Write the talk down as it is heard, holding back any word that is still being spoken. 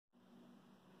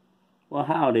Well,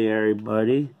 howdy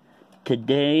everybody.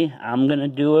 Today I'm going to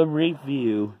do a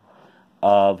review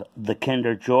of the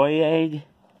Kinder Joy egg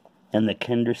and the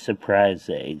Kinder Surprise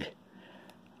egg.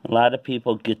 A lot of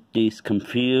people get these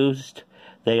confused.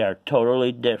 They are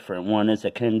totally different. One is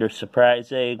a Kinder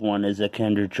Surprise egg, one is a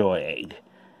Kinder Joy egg.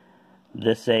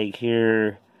 This egg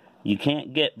here, you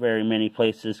can't get very many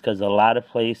places because a lot of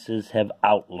places have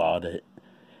outlawed it.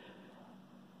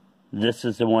 This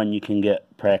is the one you can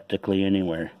get practically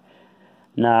anywhere.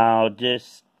 Now,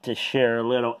 just to share a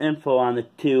little info on the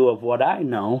two of what I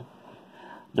know,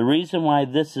 the reason why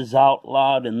this is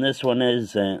outlawed and this one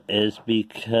isn't is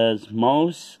because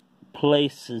most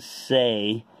places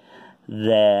say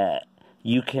that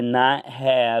you cannot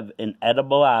have an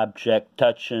edible object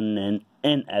touching an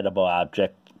inedible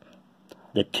object.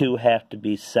 The two have to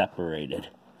be separated.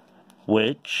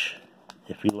 Which,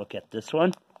 if you look at this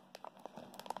one,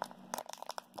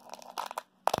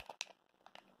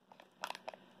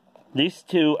 these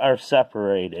two are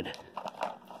separated.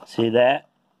 See that?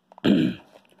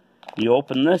 You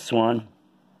open this one,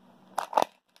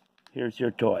 here's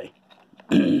your toy,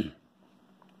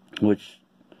 which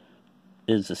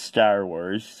is a Star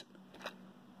Wars.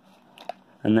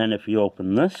 And then if you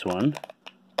open this one,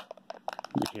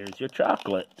 here's your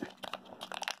chocolate,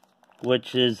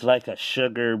 which is like a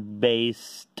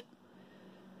sugar-based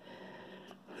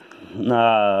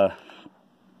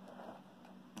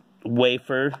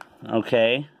wafer,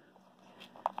 okay?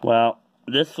 Well,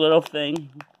 this little thing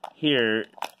here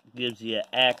gives you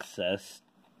access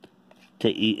to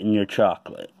eating your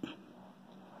chocolate,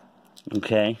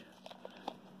 okay?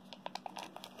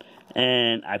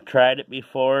 And I've tried it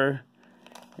before.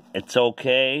 It's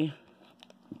okay,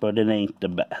 but it ain't the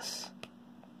best.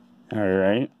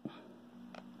 Alright?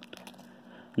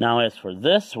 Now as for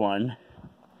this one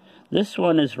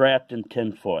is wrapped in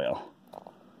tin foil.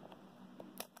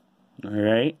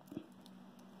 Alright?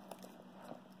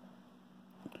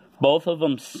 Both of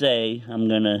them say, I'm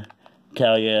gonna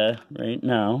tell you right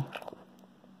now.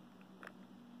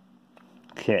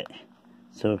 Okay,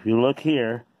 so if you look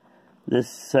here, this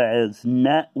says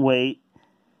net weight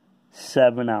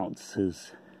 7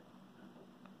 ounces.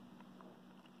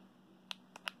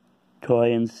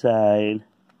 Toy inside.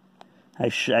 I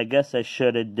guess I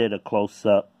should have did a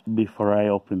close-up before I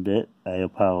opened it. I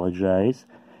apologize.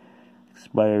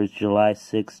 Expires July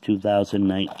 6,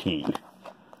 2019.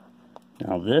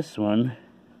 Now this one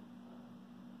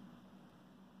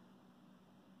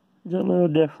is a little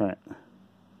different.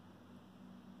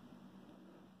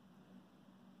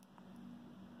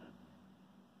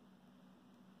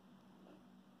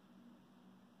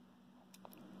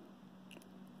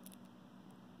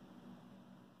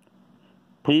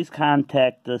 Please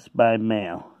contact us by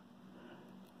mail.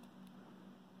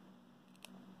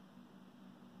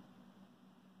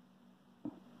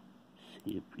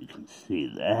 See if you can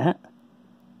see that.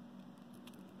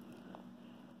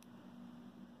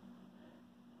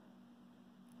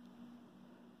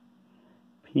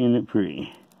 Peanut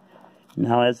free.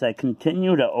 Now as I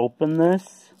continue to open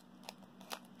this,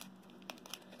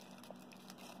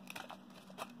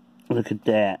 look at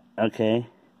that, okay?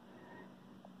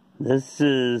 This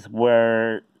is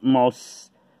where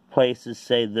most places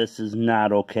say this is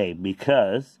not okay,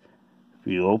 because if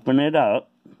you open it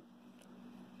up,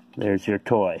 there's your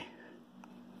toy.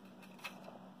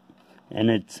 And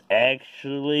it's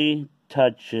actually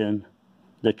touching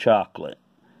the chocolate.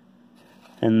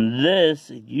 And this,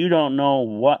 you don't know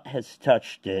what has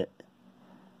touched it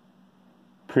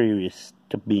previous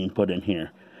to being put in here.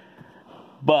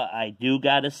 But I do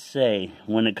gotta say,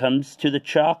 when it comes to the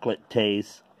chocolate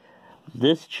taste,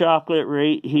 this chocolate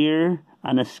right here,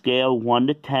 on a scale 1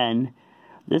 to 10,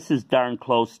 this is darn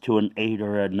close to an 8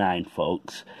 or a 9,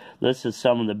 folks. This is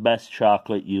some of the best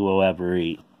chocolate you will ever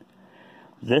eat.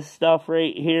 This stuff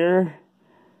right here,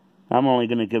 I'm only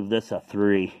going to give this a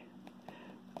 3.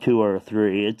 2 or a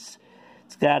 3. It's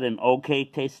got an okay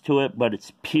taste to it, but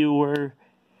it's pure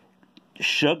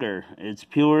sugar. It's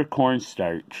pure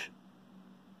cornstarch.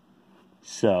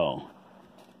 So,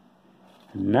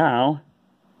 now,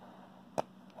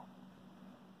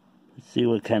 let's see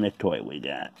what kind of toy we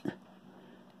got.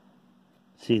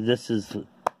 See, this is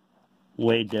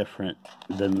way different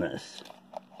than this.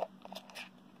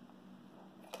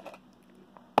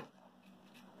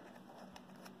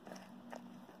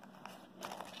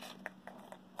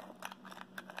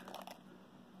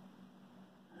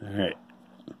 Alright.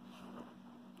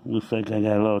 Looks like I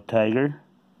got a little tiger.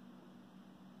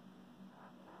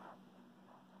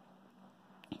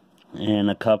 And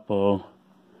a couple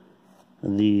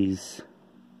of these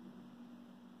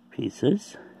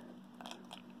pieces.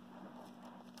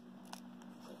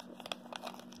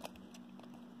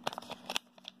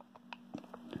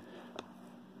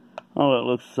 Oh, it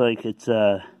looks like it's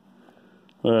a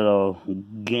little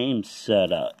game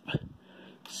setup.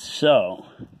 So,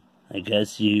 I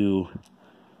guess you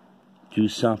do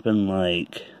something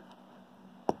like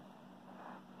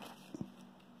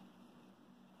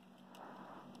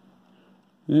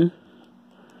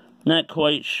not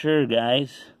quite sure,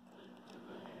 guys.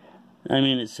 I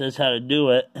mean, it says how to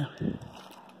do it.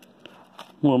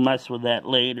 We'll mess with that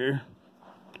later.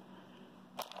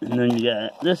 And then you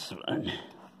got this one.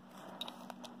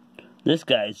 This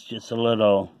guy's just a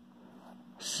little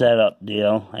setup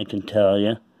deal, I can tell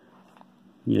you.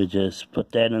 You just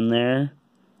put that in there.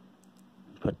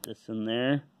 Put this in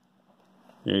there.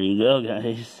 There you go,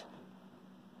 guys.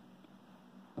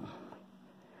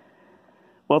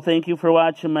 Well, thank you for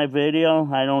watching my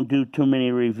video. I don't do too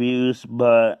many reviews,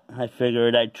 but I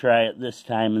figured I'd try it this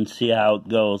time and see how it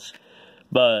goes.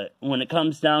 But when it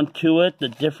comes down to it, the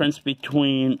difference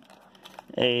between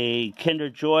a Kinder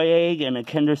Joy egg and a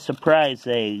Kinder Surprise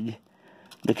egg,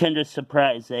 the Kinder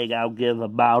Surprise egg I'll give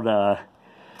about a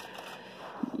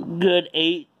good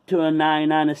 8 to a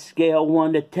 9 on a scale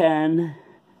 1 to 10.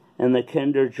 And the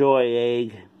Kinder Joy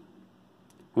egg,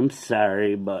 I'm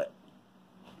sorry, but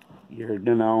you're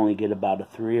gonna only get about a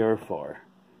 3 or a 4.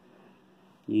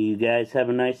 You guys have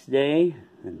a nice day,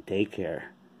 and take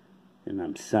care. And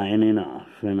I'm signing off,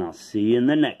 and I'll see you in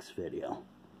the next video.